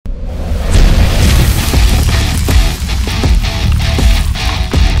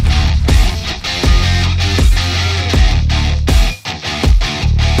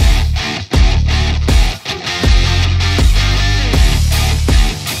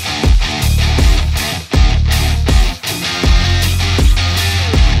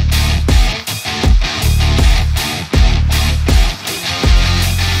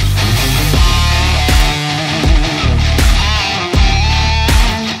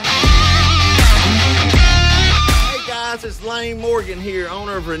it's Lane Morgan here,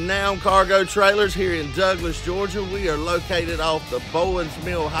 owner of Renown Cargo Trailers here in Douglas, Georgia. We are located off the Bowens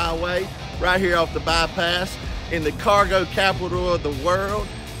Mill Highway, right here off the bypass in the cargo capital of the world.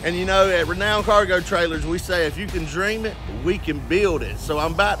 And you know, at Renown Cargo Trailers, we say if you can dream it, we can build it. So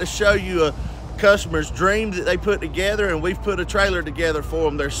I'm about to show you a customer's dream that they put together, and we've put a trailer together for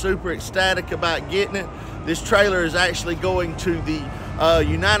them. They're super ecstatic about getting it. This trailer is actually going to the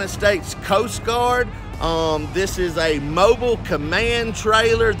United States Coast Guard. This is a mobile command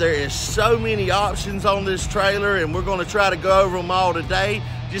trailer. There is so many options on this trailer, and we're going to try to go over them all today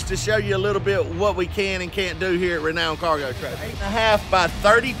just to show you a little bit what we can and can't do here at Renown Cargo Trailers. 8.5 by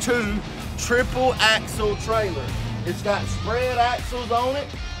 32 triple axle trailer. It's got spread axles on it,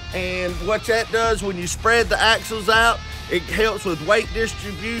 and what that does when you spread the axles out, it helps with weight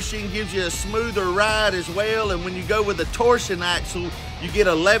distribution, gives you a smoother ride as well. And when you go with a torsion axle, you get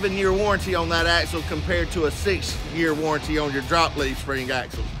an 11-year warranty on that axle compared to a 6-year warranty on your drop leaf spring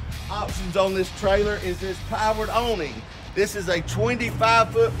axles. Options on this trailer is this powered awning. This is a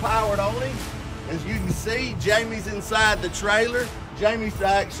 25-foot powered awning. As you can see, Jamie's inside the trailer. Jamie's the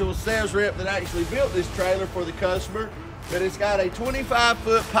actual sales rep that actually built this trailer for the customer. But it's got a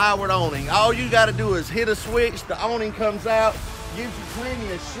 25-foot powered awning. All you got to do is hit a switch, the awning comes out, gives you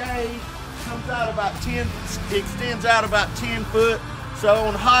plenty of shade, comes out about 10, extends out about 10 foot. So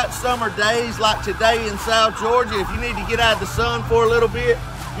on hot summer days like today in South Georgia, if you need to get out of the sun for a little bit,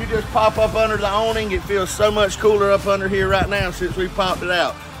 you just pop up under the awning. It feels so much cooler up under here right now since we popped it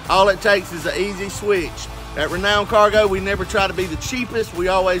out. All it takes is an easy switch. At Renown Cargo, we never try to be the cheapest. We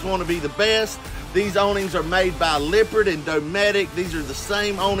always want to be the best. These awnings are made by Lippert and Dometic. These are the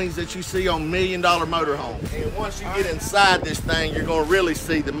same awnings that you see on $1 million motorhomes. And once you get inside this thing, you're gonna really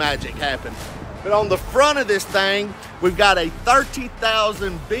see the magic happen. But on the front of this thing, we've got a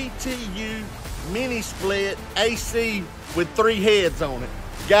 30,000 BTU mini split AC with 3 heads on it.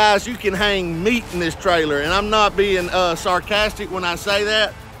 Guys, you can hang meat in this trailer, and I'm not being sarcastic when I say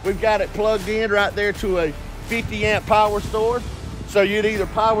that. We've got it plugged in right there to a 50 amp power source. So you'd either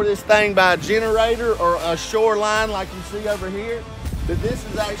power this thing by a generator or a shoreline like you see over here. But this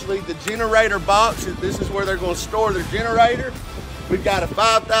is actually the generator box. This is where they're going to store their generator. We've got a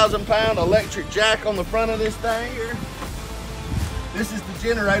 5,000 pound electric jack on the front of this thing here. This is the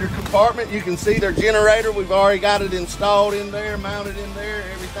generator compartment. You can see their generator. We've already got it installed in there, mounted in there.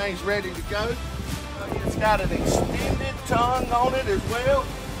 Everything's ready to go. It's got an extended tongue on it as well.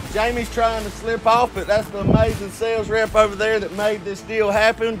 Jamie's trying to slip off, but that's the amazing sales rep over there that made this deal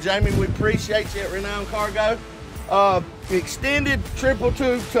happen. Jamie, we appreciate you at Renown Cargo. Extended triple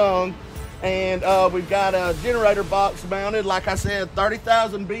tube tongue, and we've got a generator box mounted. Like I said,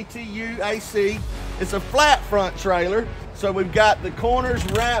 30,000 BTU AC. It's a flat front trailer, so we've got the corners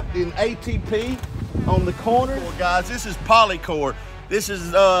wrapped in ATP on the corners. Well, guys, this is polycore. This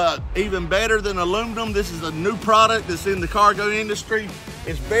is even better than aluminum. This is a new product that's in the cargo industry.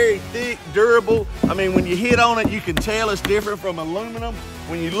 It's very thick, durable. I mean, when you hit on it, you can tell it's different from aluminum.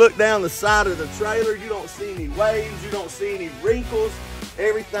 When you look down the side of the trailer, you don't see any waves, you don't see any wrinkles.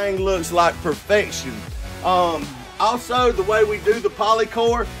 Everything looks like perfection. Also, the way we do the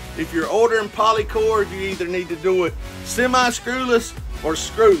polycore, if you're ordering polycore, you either need to do it semi-screwless or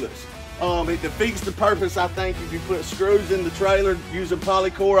screwless. It defeats the purpose, I think, if you put screws in the trailer using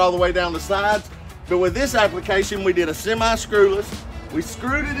polycore all the way down the sides. But with this application, we did a semi-screwless. We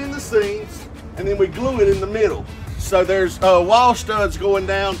screwed it in the seams, and then we glue it in the middle. So there's wall studs going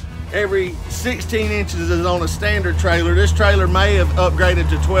down every 16 inches as on a standard trailer. This trailer may have upgraded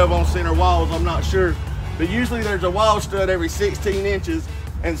to 12 on center walls, I'm not sure. But usually there's a wall stud every 16 inches.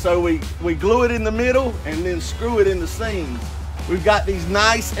 And so we glue it in the middle and then screw it in the seams. We've got these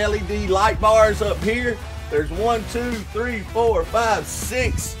nice LED light bars up here. There's 1, 2, 3, 4, 5,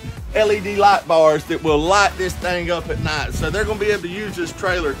 6 LED light bars that will light this thing up at night. So they're gonna be able to use this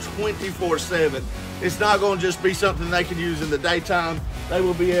trailer 24/7. It's not gonna just be something they can use in the daytime. They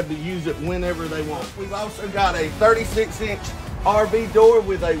will be able to use it whenever they want. We've also got a 36-inch RV door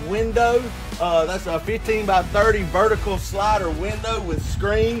with a window. That's a 15 by 30 vertical slider window with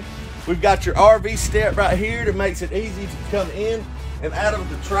screen. We've got your RV step right here that makes it easy to come in and out of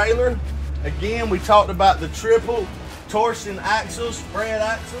the trailer. Again, we talked about the triple torsion axles, spread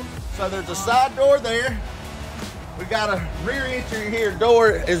axles. So there's a side door there. We got a rear entry here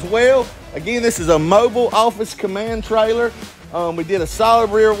door as well. Again, this is a mobile office command trailer. We did a solid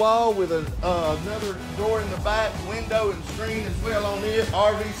rear wall with another door in the back, window and screen as well on it.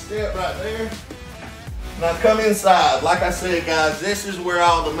 RV step right there. Now come inside. Like I said, guys, this is where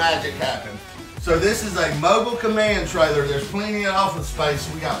all the magic happens. So this is a mobile command trailer. There's plenty of office space.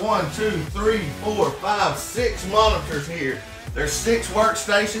 We got 1, 2, 3, 4, 5, 6 monitors here. There's 6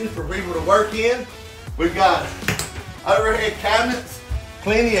 workstations for people to work in. We've got overhead cabinets,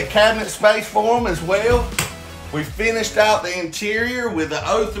 plenty of cabinet space for them as well. We finished out the interior with the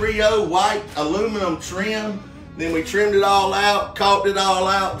 030 white aluminum trim. Then we trimmed it all out, caulked it all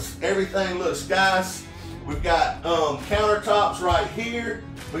out. Everything looks nice. We've got countertops right here.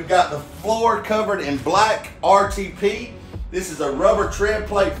 We've got the floor covered in black RTP. This is a rubber tread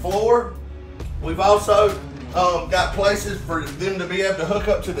plate floor. We've also got places for them to be able to hook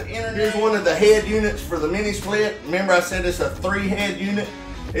up to the internet. Here's one of the head units for the mini split. Remember I said it's a 3-head unit.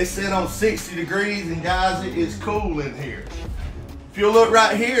 It's set on 60 degrees, and guys, it is cool in here. If you look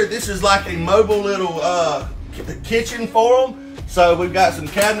right here, this is like a mobile little kitchen for them. So we've got some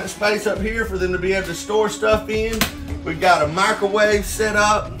cabinet space up here for them to be able to store stuff in. We've got a microwave set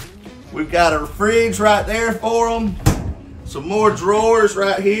up. We've got a fridge right there for them. Some more drawers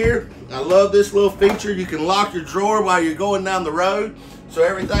right here. I love this little feature. You can lock your drawer while you're going down the road, so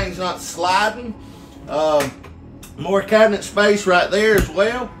everything's not sliding. More cabinet space right there as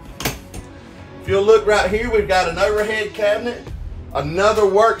well. If you'll look right here, we've got an overhead cabinet, another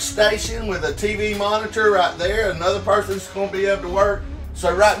workstation with a TV monitor right there. Another person's going to be able to work.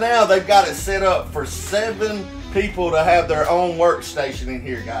 So right now they've got it set up for 7 people to have their own workstation in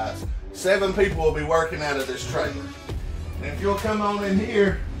here, guys. 7 people will be working out of this trailer. And if you'll come on in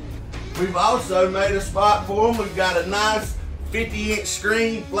here, we've also made a spot for them. We've got a nice 50-inch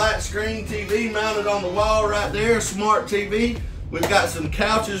screen, flat screen TV mounted on the wall right there, smart TV. We've got some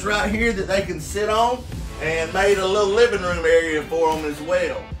couches right here that they can sit on, and made a little living room area for them as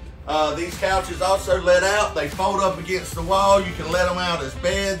well. These couches also let out. They fold up against the wall. You can let them out as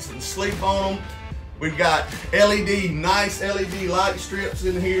beds and sleep on them. We've got nice LED light strips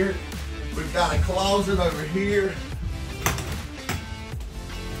in here. We've got a closet over here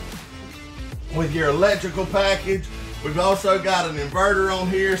with your electrical package. We've also got an inverter on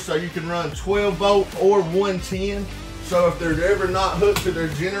here, so you can run 12 volt or 110. So if they're ever not hooked to their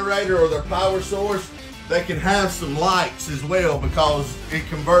generator or their power source, they can have some lights as well, because it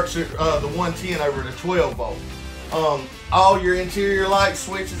converts it, the 110 over to 12 volt. All your interior light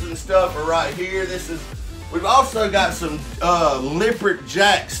switches and stuff are right here. We've also got some Lippert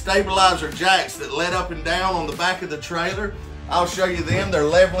jacks, stabilizer jacks that let up and down on the back of the trailer. I'll show you them. They're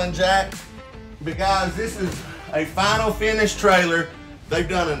leveling jacks. But guys, this is a final finish trailer. They've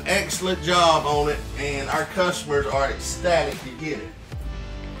done an excellent job on it, and our customers are ecstatic to get it.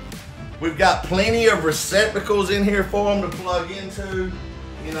 We've got plenty of receptacles in here for them to plug into.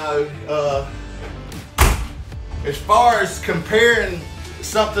 You know, as far as comparing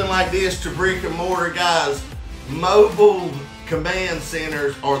something like this to brick and mortar, guys, mobile command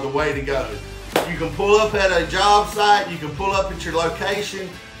centers are the way to go. You can pull up at a job site, you can pull up at your location,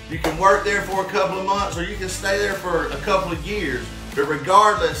 you can work there for a couple of months, or you can stay there for a couple of years. But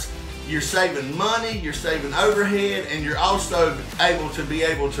regardless, you're saving money, you're saving overhead, and you're also able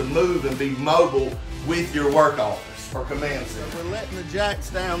to move and be mobile with your work office or command center. So we're letting the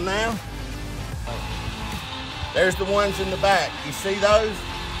jacks down now. There's the ones in the back. You see those?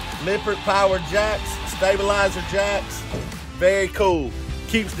 Lippert powered jacks, stabilizer jacks. Very cool.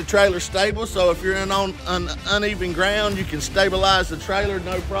 Keeps the trailer stable, so if you're on uneven ground, you can stabilize the trailer,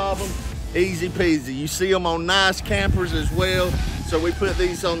 no problem. Easy peasy. You see them on nice campers as well, so we put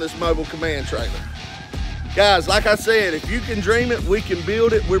these on this mobile command trailer. Guys, like I said, if you can dream it, we can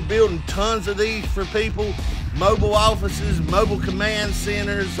build it. We're building tons of these for people. Mobile offices, mobile command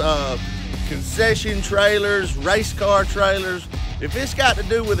centers, concession trailers, race car trailers. If it's got to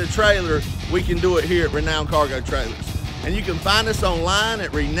do with a trailer, we can do it here at Renown Cargo Trailers. And you can find us online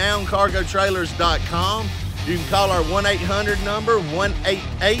at renowncargotrailers.com. You can call our 1-800 number,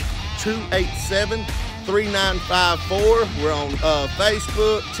 1-888-287-3954. We're on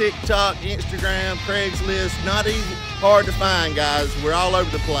Facebook, TikTok, Instagram, Craigslist. Not easy, hard to find, guys. We're all over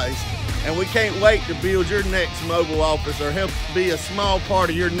the place. And we can't wait to build your next mobile office or help be a small part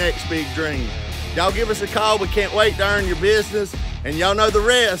of your next big dream. Y'all give us a call. We can't wait to earn your business. And y'all know the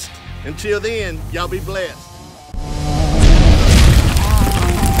rest. Until then, y'all be blessed.